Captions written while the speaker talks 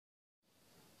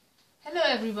Hello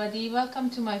everybody, welcome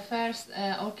to my first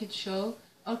orchid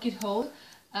haul.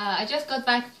 I just got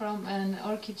back from an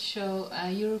orchid show,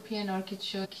 a European orchid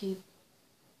show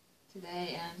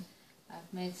today, and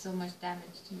I've made so much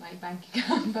damage to my bank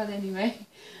account, but anyway,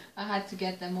 I had to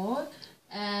get them all,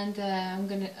 and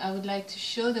I would like to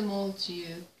show them all to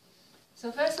you.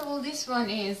 So first of all, this one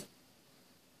is,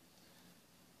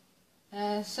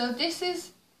 I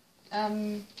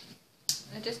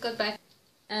just got back.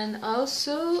 And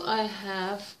also I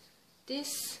have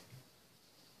this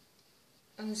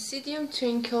Oncidium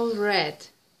Twinkle Red.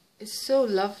 It's so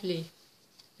lovely.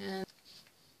 And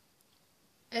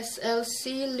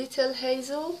SLC Little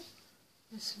Hazel.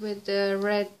 It's with the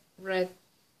red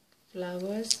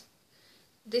flowers.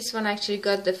 This one actually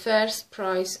got the first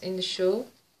prize in the show.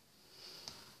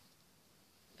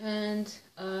 And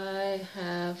I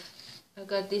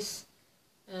got this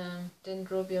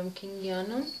Dendrobium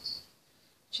kingianum.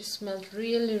 Just smelled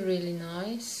really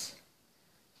nice.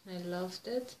 I loved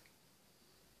it.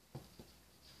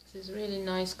 This is really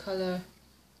nice color,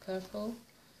 purple.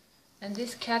 And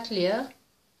this Cattleya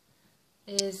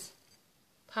is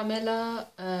Pamela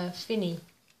Finney.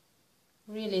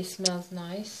 Really smells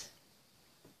nice.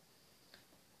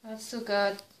 I also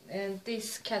got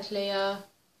this Cattleya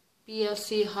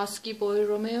BLC Husky Boy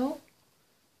Romeo,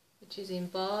 which is in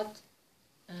bud,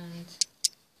 and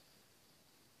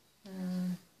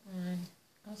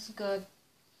I also got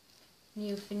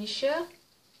new finisher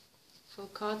for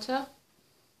Carter.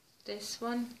 This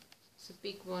one is a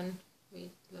big one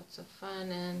with lots of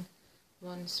fan and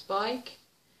one spike.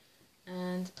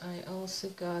 And I also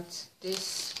got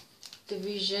this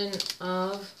division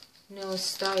of No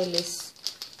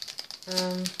Stylist,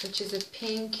 which is a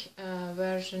pink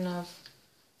version of,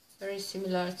 very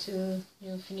similar to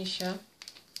new finisher.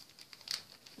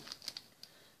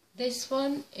 This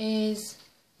one is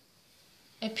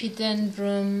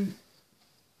Epidendrum.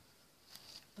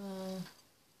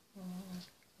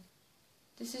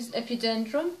 This is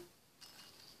Epidendrum.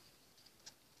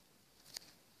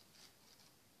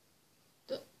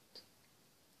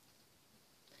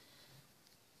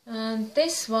 And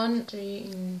this one,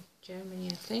 in Germany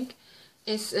I think,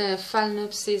 is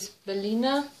Phalaenopsis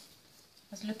bellina. I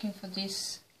was looking for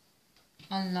this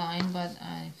online, but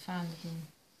I found it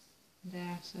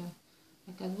there, so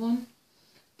I got one.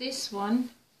 This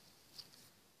one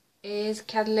is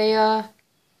Cattleya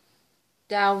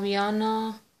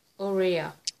Dowiana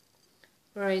aurea,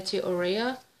 variety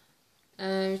aurea,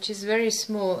 which is very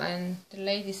small, and the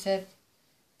lady said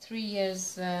 3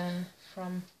 years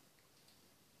from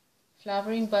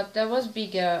flowering, but there was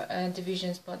bigger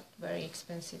divisions, but very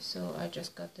expensive, so I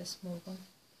just got the small one.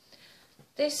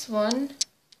 This one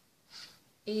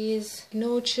is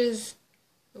Noches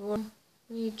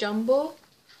Jumbo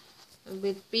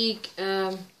with big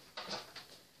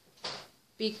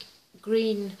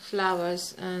green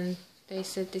flowers, and they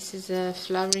said this is a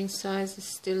flowering size. It's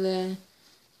still in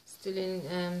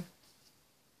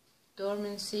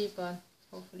dormancy, but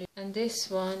hopefully. And this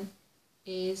one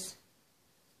is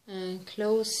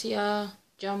Closia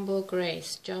Jumbo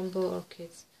Grace, Jumbo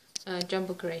Orchids,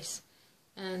 Jumbo Grace,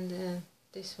 and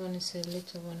this one is a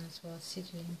little one as well,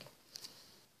 seedling.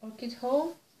 Orchid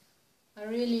haul. I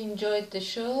really enjoyed the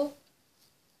show,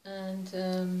 and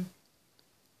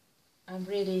I'm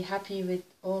really happy with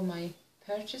all my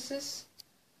purchases,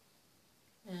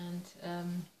 and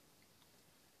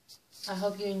I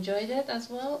hope you enjoyed it as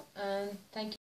well, and thank you.